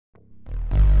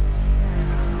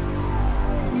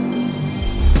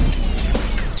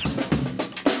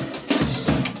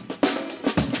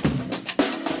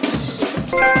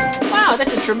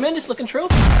tremendous looking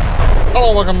trophy. Hello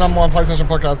and welcome to number one PlayStation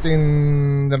podcast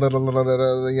in the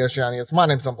Oceanias. My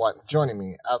name's Tom Blight. Joining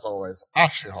me, as always,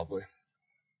 Ashley Hobley.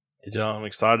 Hey John, I'm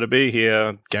excited to be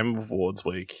here. Game Awards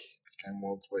week. Game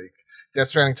Awards week. Death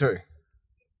Stranding 2.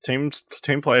 Team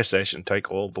PlayStation take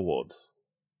all the awards.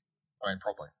 I mean,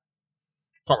 probably.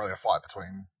 It's not really a fight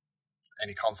between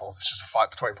any consoles. It's just a fight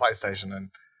between PlayStation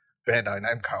and Bandai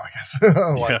Namco, I guess.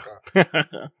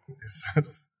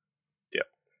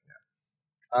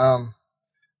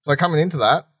 So coming into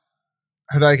that,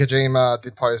 Hideo Kojima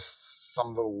did post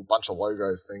some little bunch of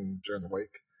logos thing during the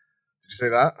week. Did you see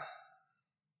that?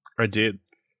 I did.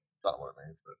 Don't know what it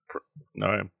means, but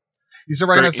no. You still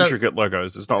Very reckon intricate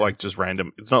logos. It's not like just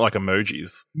random. It's not like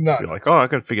emojis. No. You're like, oh, I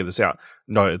can figure this out.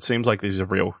 No, it seems like these are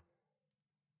real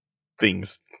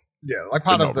things. Yeah, like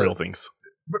part but of not real things.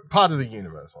 Part of the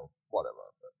universe or whatever.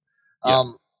 Yeah.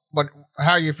 But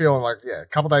how are you feeling? Like, yeah, a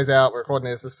couple days out, we're recording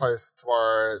this post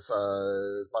tomorrow,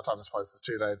 so by the time this post is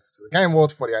 2 days to the Game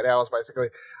Awards, 48 hours basically.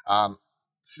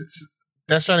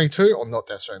 Death Stranding 2 or not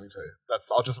Death Stranding 2?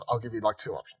 I'll give you like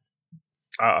two options.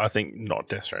 I think not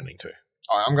Death Stranding 2.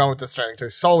 All right, I'm going with Death Stranding 2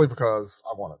 solely because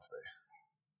I want it to be.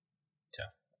 Yeah.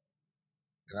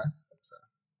 You know? So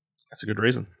that's a good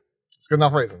reason. It's a good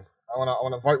enough reason. I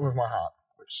want to vote with my heart,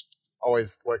 which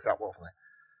always works out well for me.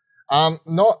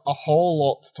 Not a whole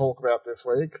lot to talk about this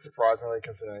week, surprisingly,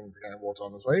 considering the Game Awards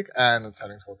on this week, and it's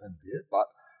heading towards the end of the year, but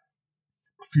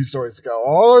a few stories to go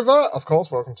over. Of course,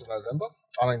 welcome to November.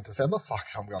 I mean, December. Fuck,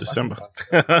 I'm going December.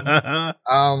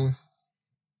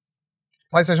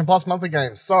 PlayStation Plus monthly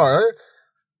games. So,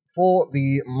 for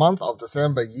the month of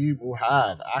December, you will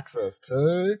have access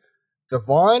to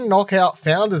Divine Knockout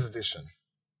Founders Edition.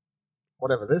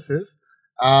 Whatever this is.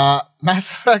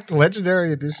 Mass Effect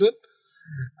Legendary Edition.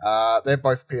 They're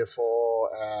both PS4.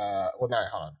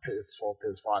 PS4,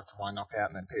 PS5 Divine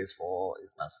Knockout, and then PS4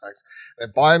 is Mass Effect.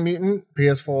 Then Biomutant,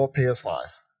 PS4, PS5.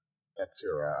 That's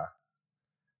your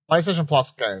PlayStation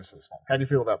Plus games for this month. How do you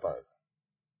feel about those?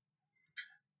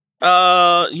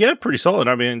 Yeah, pretty solid.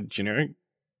 I mean,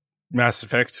 Mass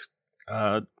Effect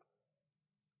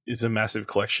is a massive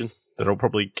collection that'll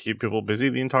probably keep people busy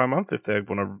the entire month if they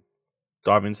want to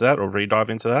dive into that or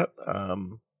re-dive into that.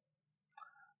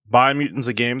 Biomutant's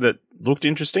a game that looked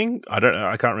interesting. I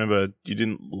can't remember. You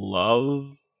didn't love?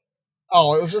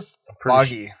 Oh, it was just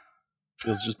buggy. It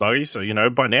was just buggy. So,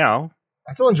 by now.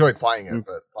 I still enjoyed playing it,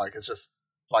 but like it's just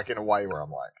like in a way where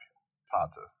I'm like, it's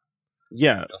hard to.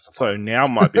 Yeah. So now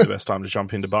might be the best time to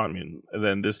jump into Biomutant. And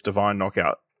then this Divine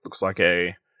Knockout looks like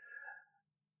a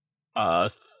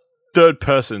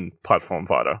third-person platform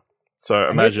fighter. So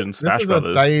imagine Smash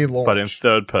Brothers, but in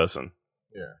third person.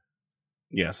 Yeah.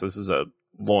 Yes, this is a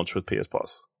launch with PS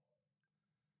Plus.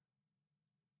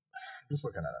 I'm just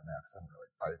looking at it now because I haven't really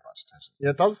paid much attention. Yeah,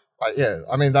 it does.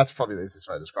 I mean, that's probably the easiest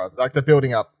way to describe it. Like, they're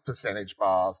building up percentage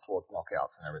bars towards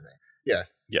knockouts and everything. Yeah.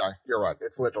 No, you're right.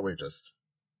 It's literally just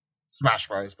Smash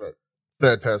Bros, but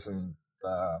third-person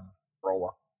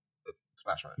roller with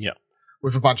Smash Bros. Yeah.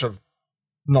 With a bunch of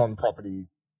non-property...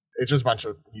 It's just a bunch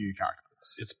of new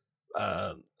characters. It's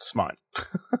smart.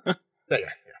 Yeah.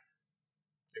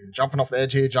 Even jumping off the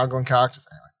edge here, juggling characters.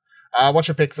 Anyway. What's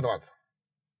your pick for the month?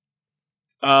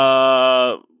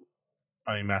 I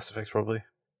mean, Mass Effect, probably.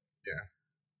 Yeah.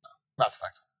 No, Mass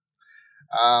Effect.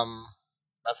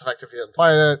 Mass Effect, if you haven't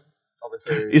played it,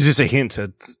 obviously... Is this a hint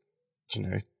at,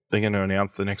 they're going to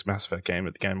announce the next Mass Effect game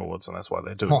at the Game Awards, and that's why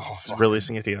they're doing it.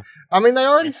 Releasing it here. I mean, they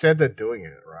already said they're doing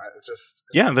it, right? It's just...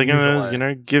 Yeah, they're going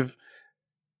to,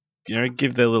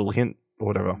 give their little hint or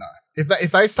whatever. No. If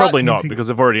they start probably not, because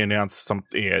they've already announced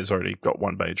EA's already got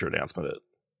one major announcement.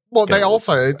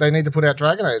 They need to put out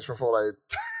Dragon Age before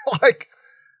they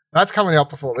that's coming out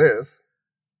before this.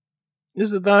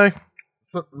 Is it though?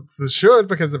 So, it should,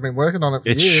 because they've been working on it for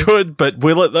years. Should, but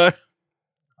will it though? I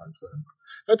hope so.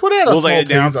 They put out a small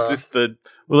teaser.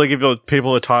 Will they give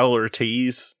people a title or a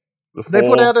tease? Before? They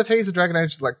put out a teaser of Dragon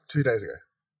Age like 2 days ago.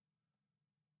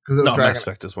 No, Mass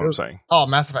Effect is what I'm saying. Oh,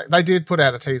 Mass Effect. They did put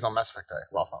out a tease on Mass Effect Day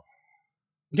last month.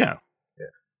 Yeah.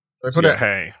 They put out...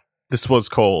 Hey, this was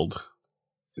called.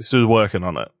 This is working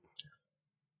on it.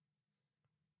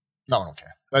 No one will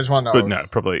care. They just want to know. But no,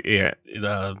 probably, yeah.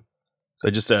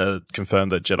 They just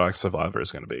confirmed that Jedi Survivor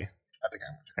is going to be at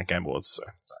the Game Awards. So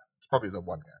it's probably the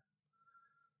one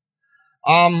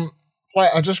game.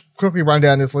 I'll just quickly run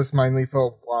down this list mainly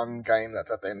for one game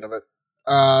that's at the end of it.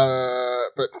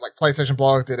 But like PlayStation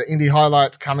Blog did indie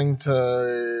highlights coming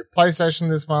to PlayStation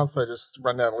this month. They just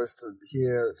run down a list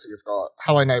here. So you've got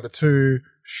Hello Neighbor 2,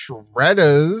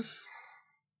 Shredders.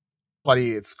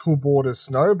 Bloody, it's Cool Borders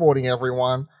snowboarding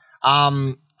everyone.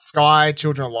 Sky,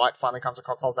 Children of Light finally comes to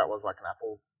consoles. That was like an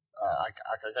Apple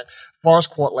arcade game.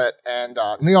 Forest Quartlet and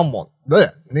Neon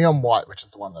White, which is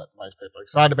the one that most people are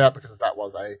excited about because that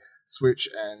was a Switch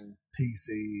and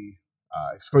PC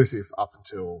exclusive up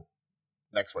until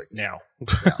next week. Now.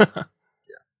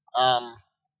 Yeah.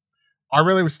 I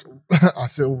really I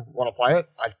still want to play it.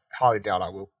 I highly doubt I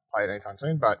will play it anytime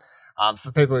soon, but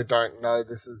for people who don't know,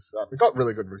 this is we got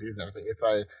really good reviews and everything. It's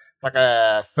like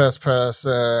a first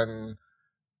person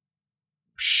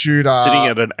shooter sitting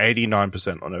at an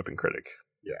 89% on OpenCritic.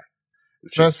 Yeah.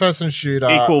 First person shooter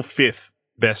equal 5th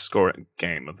best scoring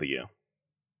game of the year.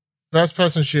 First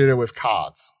person shooter with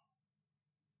cards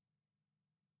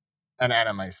and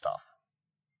anime stuff,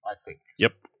 I think.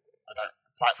 Yep.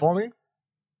 Platforming?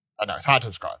 I know, it's hard to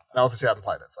describe. And obviously I haven't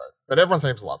played it, but everyone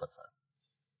seems to love it. So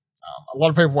a lot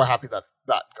of people were happy that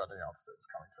got announced. It was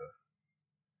coming to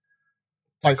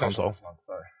PlayStation this month.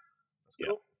 So that's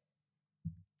cool.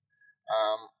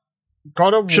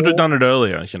 God of War should have done it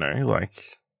earlier,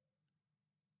 like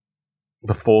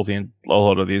before a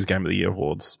lot of these Game of the Year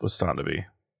awards were starting to be.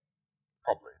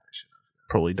 Probably they should have.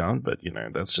 Probably done, but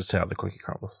that's just how the cookie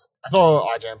crumbles. I saw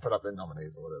IGN put up their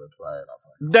nominees or whatever today, and I was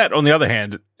like, that on the other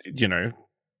hand,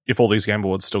 if all these Game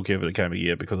Awards still give it a Game of the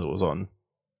Year because it was on,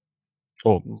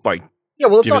 or like, yeah,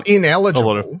 well, it's not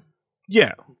ineligible.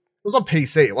 Yeah, it was on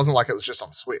PC. It wasn't like it was just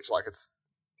on Switch. Like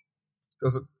there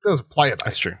was a player base.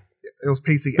 That's true. Yeah, it was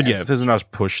PC. But yeah, if there's enough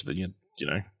push, that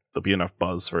there'll be enough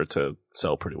buzz for it to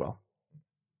sell pretty well.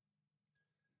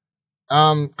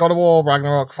 God of War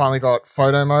Ragnarok finally got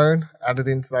photo mode added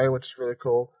in today, which is really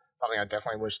cool. Something I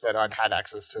definitely wish that I'd had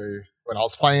access to when I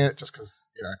was playing it, just because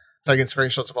taking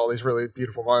screenshots of all these really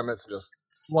beautiful moments, and just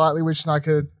slightly wishing I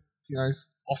could,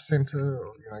 off center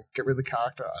or get rid of the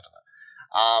character. I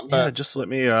don't know. But just let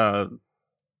me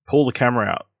pull the camera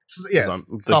out. Yeah,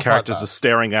 the characters are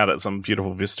staring out at some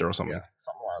beautiful vista or something. Yeah,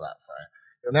 something like that. So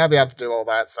you'll now be able to do all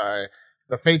that. So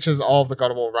the features of the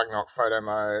God of War Ragnarok photo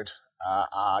mode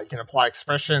are you can apply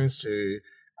expressions to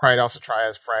Kratos,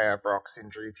 Atreus, Freya, Brock,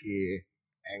 Sindri, Tyr,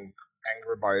 and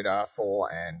Angrboda, Thor,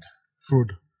 and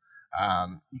Fud.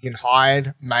 You can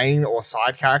hide main or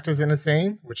side characters in a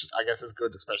scene, which I guess is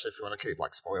good, especially if you want to keep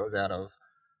like spoilers out of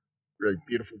really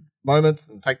beautiful moments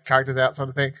and take characters out, sort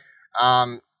of thing.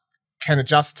 Can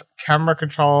adjust camera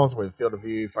controls with field of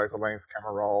view, focal length,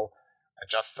 camera roll,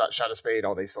 adjust shutter speed,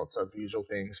 all these sorts of usual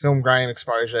things. Film grain,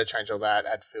 exposure, change all that,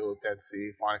 add field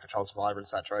density, fine controls for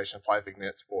vibrance, saturation, apply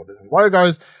vignettes, borders, and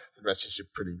logos. So the rest is your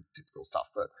pretty typical stuff.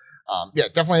 But yeah,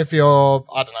 definitely if you're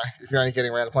only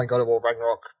getting around to playing God of War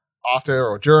Ragnarok after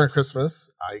or during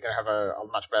Christmas, you're going to have a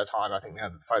much better time, I think, now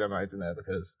that the photo mode's in there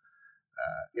because,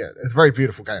 it's a very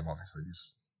beautiful game, obviously.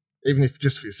 Even if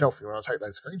just for yourself, you want to take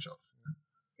those screenshots.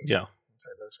 Yeah.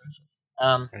 Take those screenshots.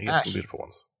 And you get some beautiful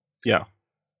ones. Yeah.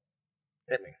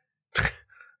 Hit me.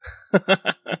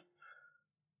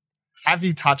 Have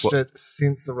you touched it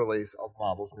since the release of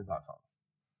Marvel's Midnight Suns?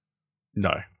 No.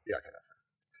 Yeah, okay, that's fair.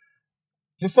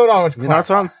 Just thought I would clarify. Midnight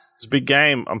Suns, it's a big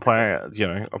game. I'm playing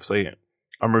it, obviously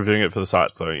I'm reviewing it for the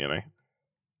site, so,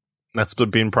 that's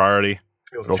been priority.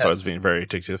 But also it's been very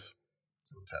addictive.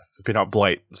 It was a test. Been up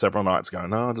late several nights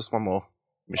going, just one more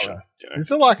mission. You're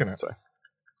still liking it? So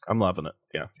I'm loving it,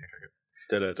 yeah.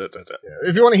 Yeah,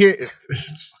 if you want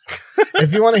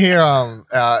to hear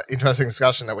interesting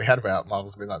discussion that we had about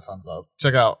Marvel's Midnight Suns,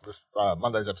 check out this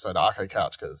Monday's episode of Arcade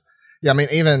Couch because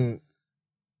even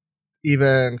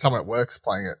someone at work's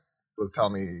playing it was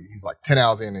telling me he's like 10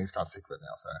 hours in and he's kind of sick of it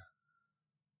now. So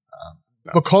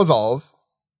because of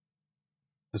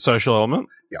the social element,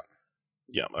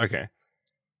 yeah, okay,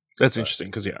 that's interesting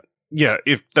because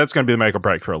if that's going to be the make or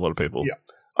break for a lot of people,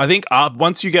 I think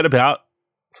once you get about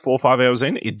 4 or 5 hours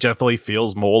in, it definitely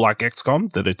feels more like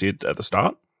XCOM than it did at the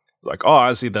start. Like,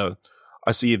 I see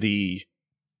the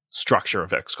structure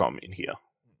of XCOM in here,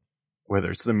 whether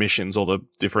it's the missions or the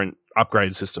different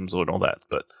upgrade systems and all that,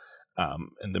 but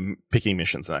and the picking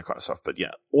missions and that kind of stuff. But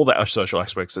yeah, all that social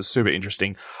aspects is super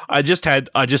interesting. I just had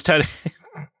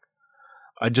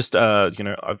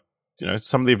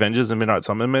some of the Avengers and Midnight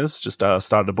Summers just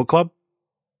started a book club.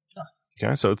 Nice.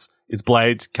 Okay, so it's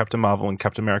Blade, Captain Marvel, and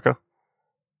Captain America.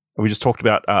 And we just talked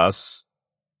about The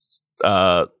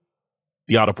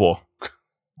Art of War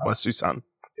by Susan.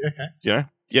 Okay.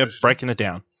 Breaking it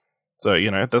down. So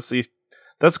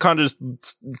that's kind of just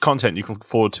content you can look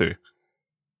forward to.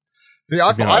 See,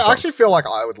 I actually feel like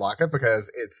I would like it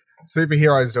because it's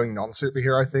superheroes doing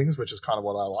non-superhero things, which is kind of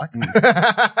what I like.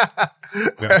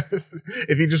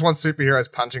 If you just want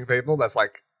superheroes punching people, that's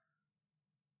like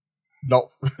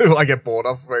not I get bored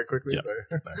of very quickly. Yeah.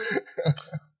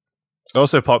 So. It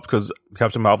also popped because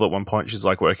Captain Marvel at one point, she's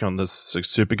like working on this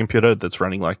supercomputer that's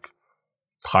running like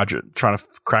Hydra, trying to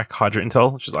crack Hydra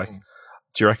Intel. She's like,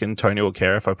 do you reckon Tony will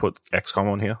care if I put XCOM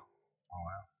on here?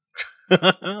 Oh,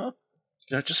 wow.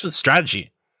 Just for the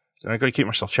strategy. I got to keep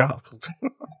myself sharp.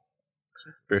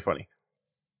 Very funny.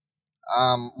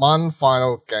 One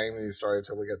final game news story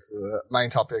until we get to the main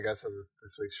topic, I guess, of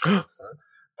this week's episode.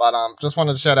 But just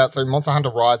wanted to shout out, so Monster Hunter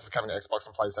Rise is coming to Xbox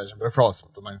and PlayStation, but of course,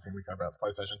 the main thing we care about is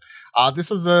PlayStation. This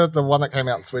is the one that came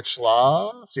out on Switch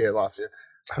last year. I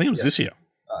think it was this year.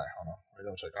 Oh, hold on. Let me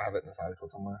double check. I have it in this article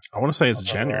somewhere. I want to say it's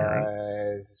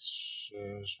January,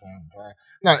 right?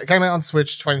 No, it came out on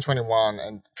Switch 2021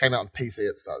 and came out on PC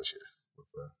at the start of this year.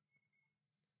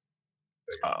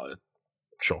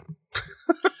 Sure.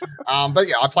 But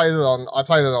yeah, I played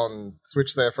it on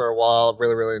Switch there for a while.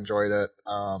 Really, really enjoyed it.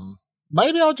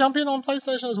 Maybe I'll jump in on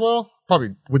PlayStation as well.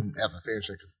 Probably wouldn't ever finish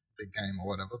it because it's a big game or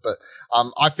whatever. But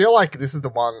I feel like this is the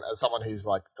one, as someone who's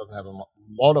like doesn't have a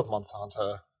lot of Monster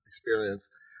Hunter experience.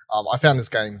 I found this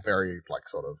game very like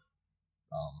sort of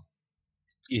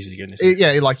easy to get into.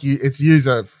 It's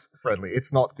user friendly.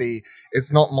 It's not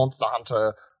Monster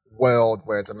Hunter World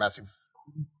where it's a massive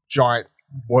giant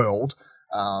world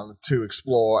to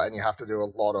explore, and you have to do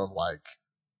a lot of like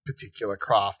particular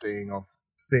crafting of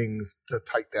things to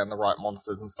take down the right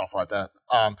monsters and stuff like that.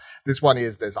 This one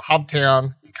there's a hub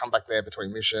town. You come back there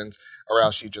between missions, or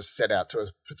else you just set out to a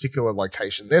particular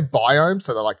location. They're biomes,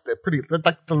 so they're like the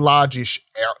largish.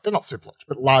 They're not super large,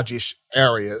 but largish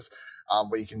areas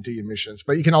where you can do your missions.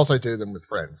 But you can also do them with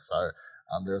friends. So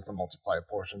there's the multiplayer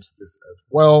portions to this as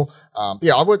well.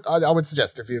 Yeah, I would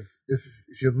suggest if you're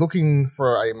looking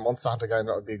for a Monster Hunter game,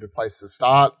 that would be a good place to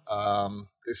start.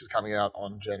 This is coming out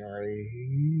on January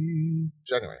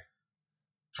 20th,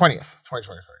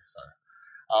 2023. So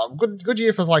good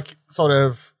year for like sort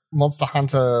of Monster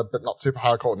Hunter, but not super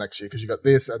hardcore next year, because you've got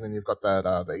this and then you've got that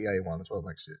the EA one as well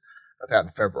next year. That's out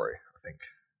in February, I think.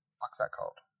 Fuck's that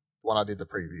called? The one I did the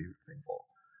preview thing for.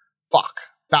 Fuck.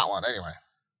 That one, anyway.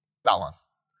 That one.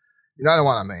 You know the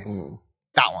one I mean. Ooh.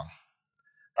 That one.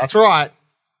 That's right.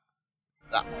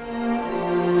 That one.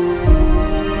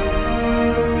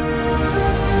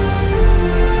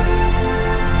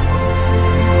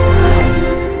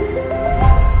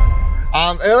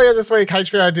 Earlier this week,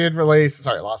 HBO did release.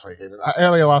 Sorry, last week even.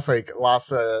 Earlier last week. It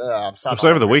was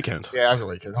over the weekend. Yeah, over the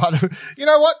weekend. You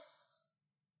know what?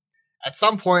 At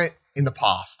some point in the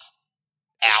past,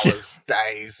 hours,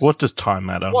 days. What does time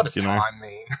matter? What does time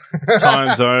mean?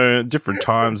 Time zone, different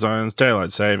time zones,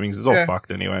 daylight savings. It's all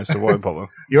fucked anyway, so why bother?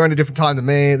 You're in a different time than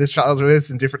me. This child's released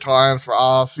in different times for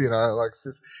us, like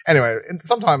this. Anyway,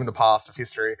 sometime in the past of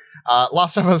history,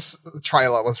 Last of Us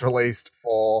trailer was released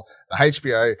for the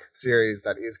HBO series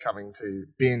that is coming to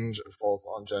binge, of course,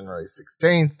 on January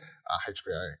 16th,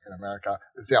 HBO in America.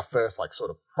 This is our first, like, sort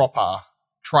of proper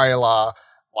trailer,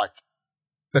 like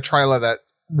the trailer that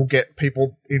will get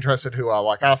people interested who are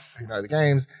like us, who know the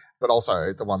games, but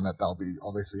also the one that they'll be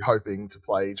obviously hoping to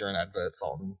play during adverts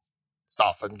on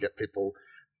stuff and get people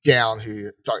down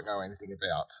who don't know anything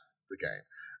about the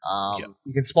game.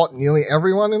 You can spot nearly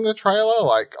everyone in the trailer.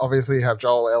 Like, obviously you have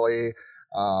Joel, Ellie,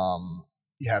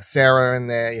 you have Sarah in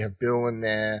there, you have Bill in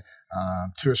there,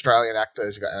 2 Australian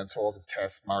actors. You got Anna Torv as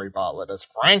Tess, Murray Bartlett as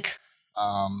Frank.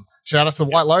 Shout out to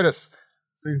White Lotus.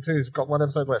 Season 2's got 1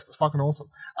 episode left. It's fucking awesome.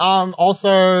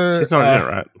 Also, he's not in it,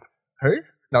 right? Who?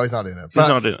 No, he's not in it. He's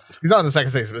not in it. He's not in the second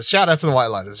season. But shout out to the White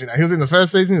Lotus. He was in the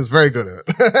first season. He was very good at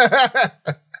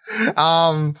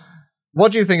it.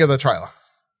 What do you think of the trailer?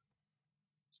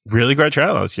 Really great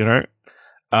trailer.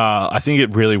 I think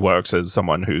it really works as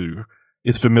someone who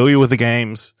is familiar with the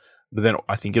games, but then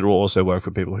I think it will also work for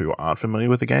people who aren't familiar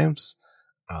with the games.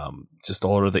 Just a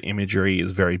lot of the imagery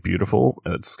is very beautiful,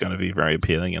 and it's going to be very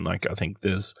appealing. And like, I think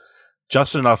there's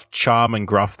just enough charm and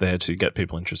gruff there to get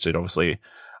people interested. Obviously,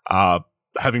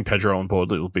 having Pedro on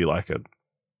board, it'll be like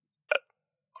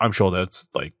I'm sure that's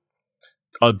like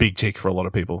a big tick for a lot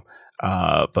of people.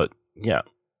 But yeah,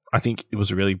 I think it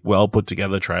was a really well put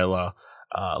together trailer.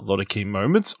 A lot of key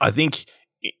moments. I think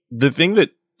the thing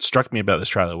that struck me about this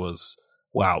trailer was,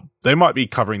 wow, they might be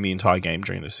covering the entire game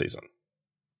during this season,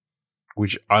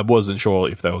 which I wasn't sure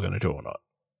if they were going to do or not.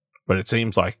 But it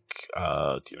seems like,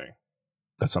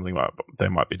 that's something they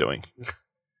might be doing.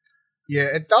 Yeah,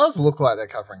 it does look like they're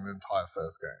covering the entire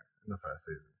first game in the first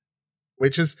season,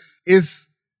 which is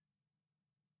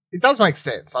it does make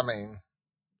sense. I mean,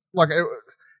 like,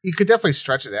 you could definitely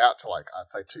stretch it out to, like,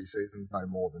 I'd say 2 seasons, no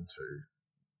more than 2,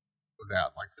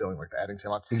 without like feeling like they're adding too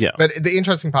much. Yeah. But the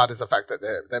interesting part is the fact that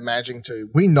they're managing to.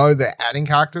 We know they're adding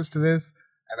characters to this,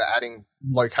 and they're adding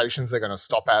locations they're going to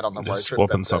stop at on the road trip.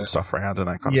 Swapping some stuff around and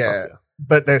that kind of stuff. Yeah,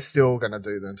 but they're still going to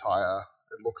do the entire.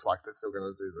 It looks like they're still going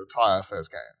to do the entire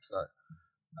first game. So,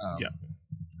 it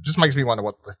just makes me wonder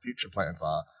what the future plans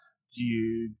are. Do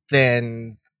you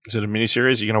then? Is it a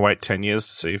miniseries? You're going to wait 10 years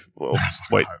to see?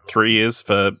 Wait 3 years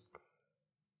for.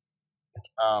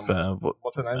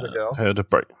 What's her name? The girl. Her to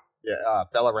break. Yeah,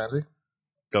 Bella Ramsey.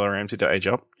 Bella Ramsey to age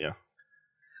up. Yeah.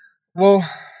 Well,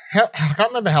 I can't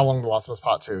remember how long The Last of Us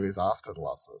Part 2 is after The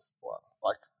Last of Us. What? It's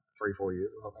like 3-4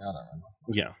 years or something. I don't remember.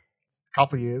 Yeah. It's a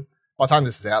couple of years. By the time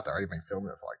this is out, they've already been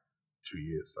filming it for like 2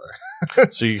 years.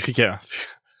 So,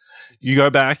 you go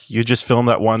back, you just film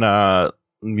that one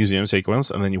museum sequence,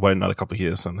 and then you wait another couple of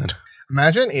years, and then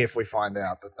imagine if we find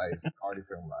out that they've already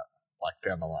filmed that, like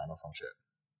down the line or some shit.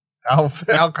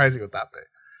 How crazy would that be?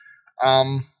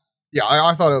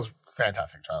 I thought it was a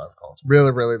fantastic trailer, of course.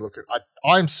 Really, really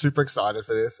I'm super excited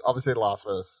for this. Obviously, The Last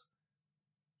of Us,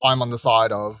 I'm on the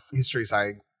side of history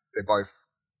saying they're both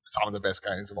some of the best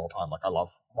games of all time. Like, I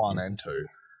love 1 and 2.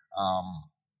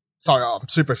 So I'm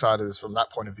super excited this from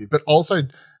that point of view, but also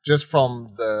just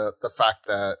from the fact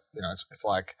that, it's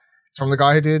like, it's from the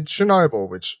guy who did Chernobyl,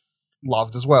 which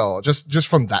loved as well. Just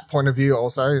from that point of view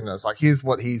also, it's like, here's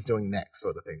what he's doing next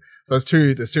sort of thing. So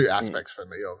there's two aspects for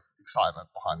me of excitement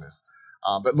behind this.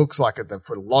 But it looks like they've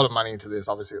put a lot of money into this.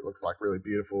 Obviously it looks like really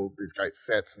beautiful, these great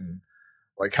sets and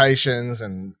locations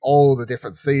and all the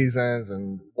different seasons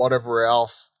and whatever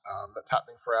else that's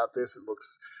happening throughout this. It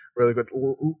looks really good.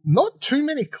 Not too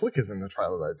many clickers in the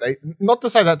trailer though. Not to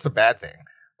say that's a bad thing,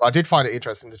 but I did find it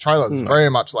interesting. The trailer is very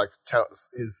much like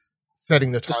is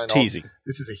setting the tone. Just teasing.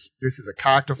 This is a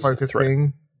character focused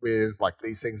thing with like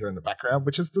these things are in the background,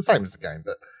 which is the same as the game.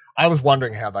 But I was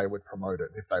wondering how they would promote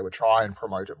it, if they would try and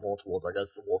promote it more towards, I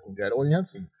guess, the Walking Dead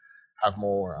audience and have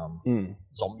more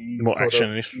zombies, more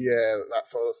action, that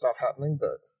sort of stuff happening.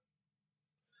 But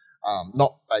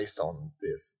not based on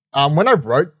this. When I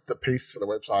wrote the piece for the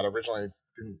website, I originally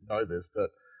didn't know this, but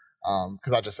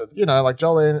because I just said, like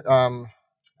Jolie,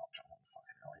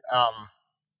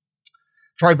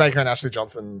 Troy Baker and Ashley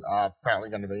Johnson are apparently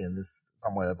going to be in this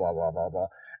somewhere, blah, blah, blah, blah.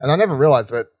 And I never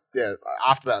realized, but yeah,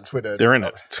 after that on Twitter. They're in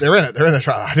it. They're in the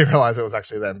trailer. I didn't realize it was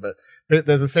actually them. But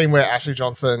there's a scene where Ashley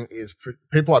Johnson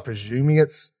people are presuming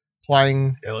it's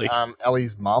playing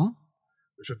Ellie's mum,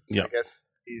 which I guess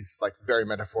is like very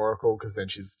metaphorical because then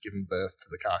she's given birth to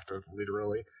the character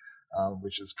literally,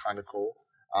 which is kind of cool.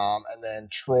 And then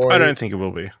Troy. I don't think it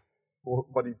will be.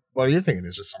 What are you thinking?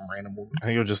 It's just some random woman? I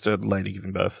think it'll just a lady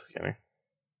giving birth,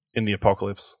 in the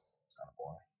apocalypse. It's kind of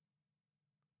boring.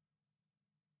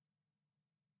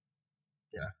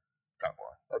 Yeah, kind of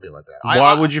boring. That'd be like that.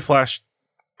 Why would you flash?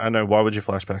 I know. Why would you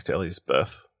flash back to Ellie's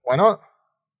birth? Why not?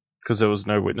 Because there was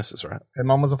no witnesses, right? Her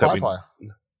mum was a firefighter.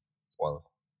 Spoilers.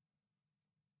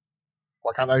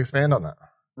 Why can't they expand on that?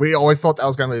 We always thought that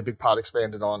was going to be a big part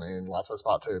expanded on in Last of Us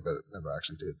Part 2, but it never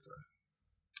actually did. So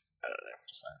I don't know.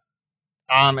 Just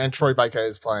saying. And Troy Baker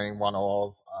is playing one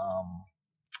of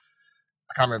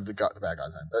I can't remember the bad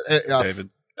guy's name, but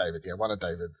David, yeah, one of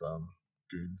David's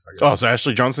goons. I guess. Oh, so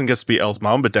Ashley Johnson gets to be Elle's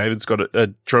mum, but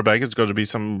Troy Baker's got to be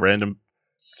some random,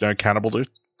 cannibal dude.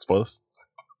 Spoilers.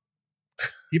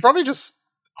 He probably just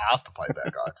asked to play a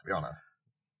bad guy, to be honest.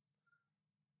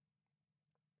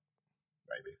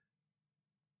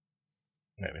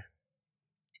 Maybe.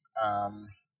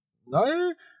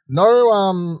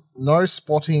 No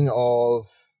spotting of.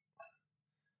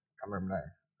 I can't remember her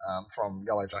name. From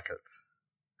Yellow Jackets.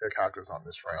 Her character's on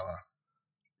this trailer.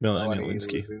 Melanie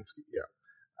Lewinsky. Yeah.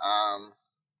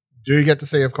 Do you get to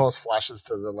see, of course, flashes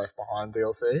to the Left Behind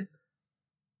DLC?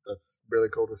 That's really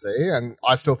cool to see. And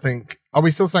I still think, are we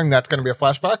still saying that's going to be a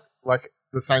flashback? Like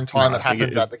the same time it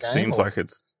happens at the game? Seems like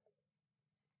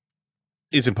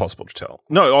it's impossible to tell.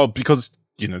 No, because,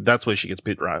 that's where she gets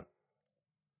bit, right?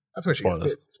 That's where she gets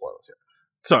bit. Spoilers, yeah.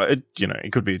 So,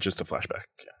 it could be just a flashback.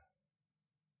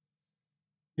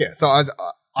 Yeah, so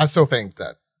I still think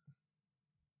that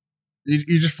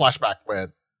you just flash back where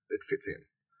it fits in,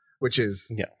 which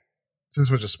is,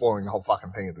 since we're just spoiling the whole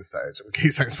fucking thing at this stage, we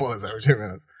keep saying spoilers every 2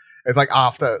 minutes. It's like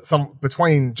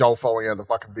between Joel falling out the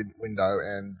fucking window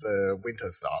and the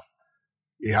winter stuff,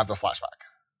 you have the flashback.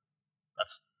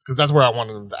 That's where I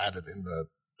wanted them to add it in the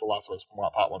Last of Us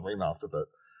Part 1 remaster, but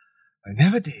they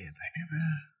never did. They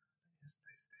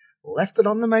left it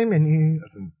on the main menu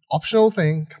as an optional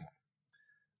thing. Come on.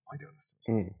 Why are you doing this?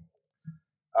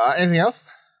 Anything else?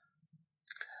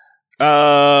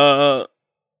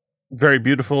 Very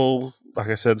beautiful. Like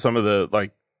I said, some of the,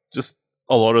 just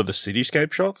a lot of the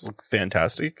cityscape shots look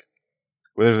fantastic.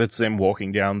 Whether it's them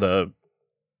walking down the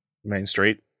main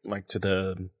street, to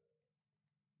the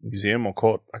museum or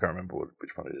court. I can't remember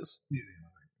which one it is. Museum, I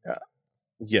think.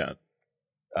 Yeah.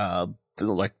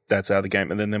 Like that's out of the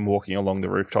game, and then them walking along the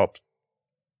rooftop.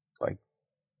 Like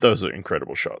those are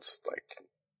incredible shots. Like,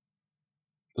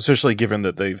 especially given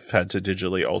that they've had to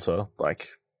digitally alter like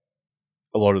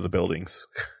a lot of the buildings.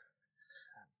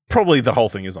 Probably the whole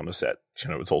thing is on a set.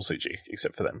 You know, it's all CG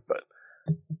except for them. But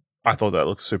I thought that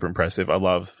looked super impressive. I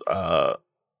love Bella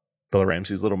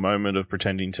Ramsey's little moment of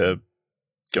pretending to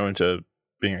go into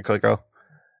being a clicker.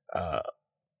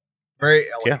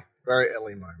 Very Ellie. Yeah. Very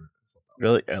Ellie moment.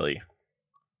 Really Ellie.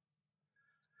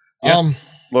 Yeah,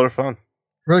 a lot of fun.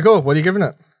 Really cool. What are you giving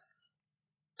it?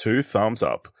 2 thumbs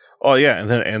up. Oh, yeah, and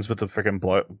then it ends with the freaking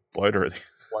bloater at the end.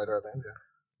 Bloater at the end, yeah.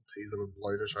 Teaser with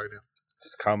bloater showed you.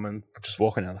 Just coming, just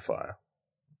walking out of the fire.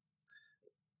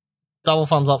 Double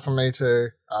thumbs up from me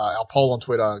too. Our poll on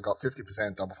Twitter got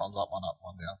 50% double thumbs up, 1 up,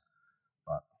 1 down.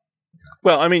 But yeah.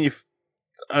 Well, I mean,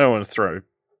 I don't want to throw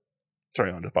you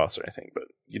under the bus or anything, but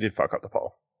you did fuck up the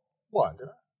poll. Why did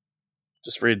I?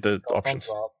 Just read the double options.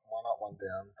 Thumbs up, 1 up, 1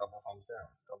 down. Double thumbs down.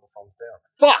 Double thumbs down.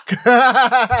 Fuck!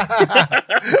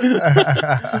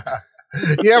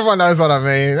 Yeah, everyone knows what I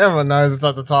mean. Everyone knows it's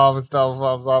at the top. It's double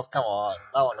thumbs up. Come on,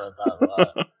 no one heard that,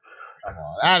 right? Come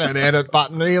on, add an edit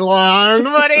button, Elon.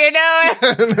 What are you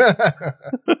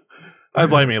doing? I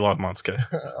blame Elon Musk.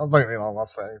 I blame Elon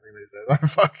Musk for anything these days. I don't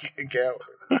fucking care.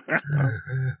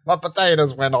 My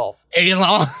potatoes went off.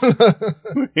 Elon.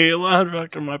 Elon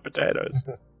fucking my potatoes.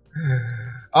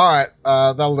 Alright,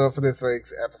 that'll do it for this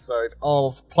week's episode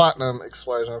of Platinum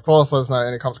Explosion. Of course, let us know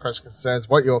any comments, questions, concerns,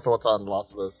 what your thoughts are on The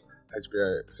Last of Us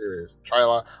HBO series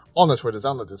trailer on the Twitters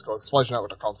and the Discord,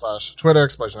 explosionnetwork.com/Twitter,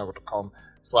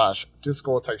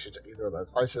 explosionnetwork.com/Discord takes you to either of those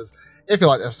places. If you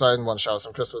like the episode and want to show us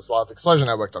some Christmas love,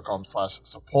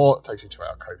 explosionnetwork.com/support takes you to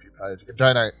our Ko-fi page. You can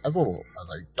donate as little as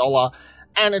 $1.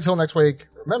 And until next week,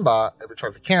 remember, every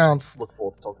trophy counts. Look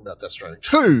forward to talking about Death Stranding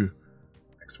 2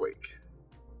 next week.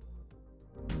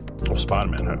 Or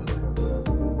Spider-Man, hopefully.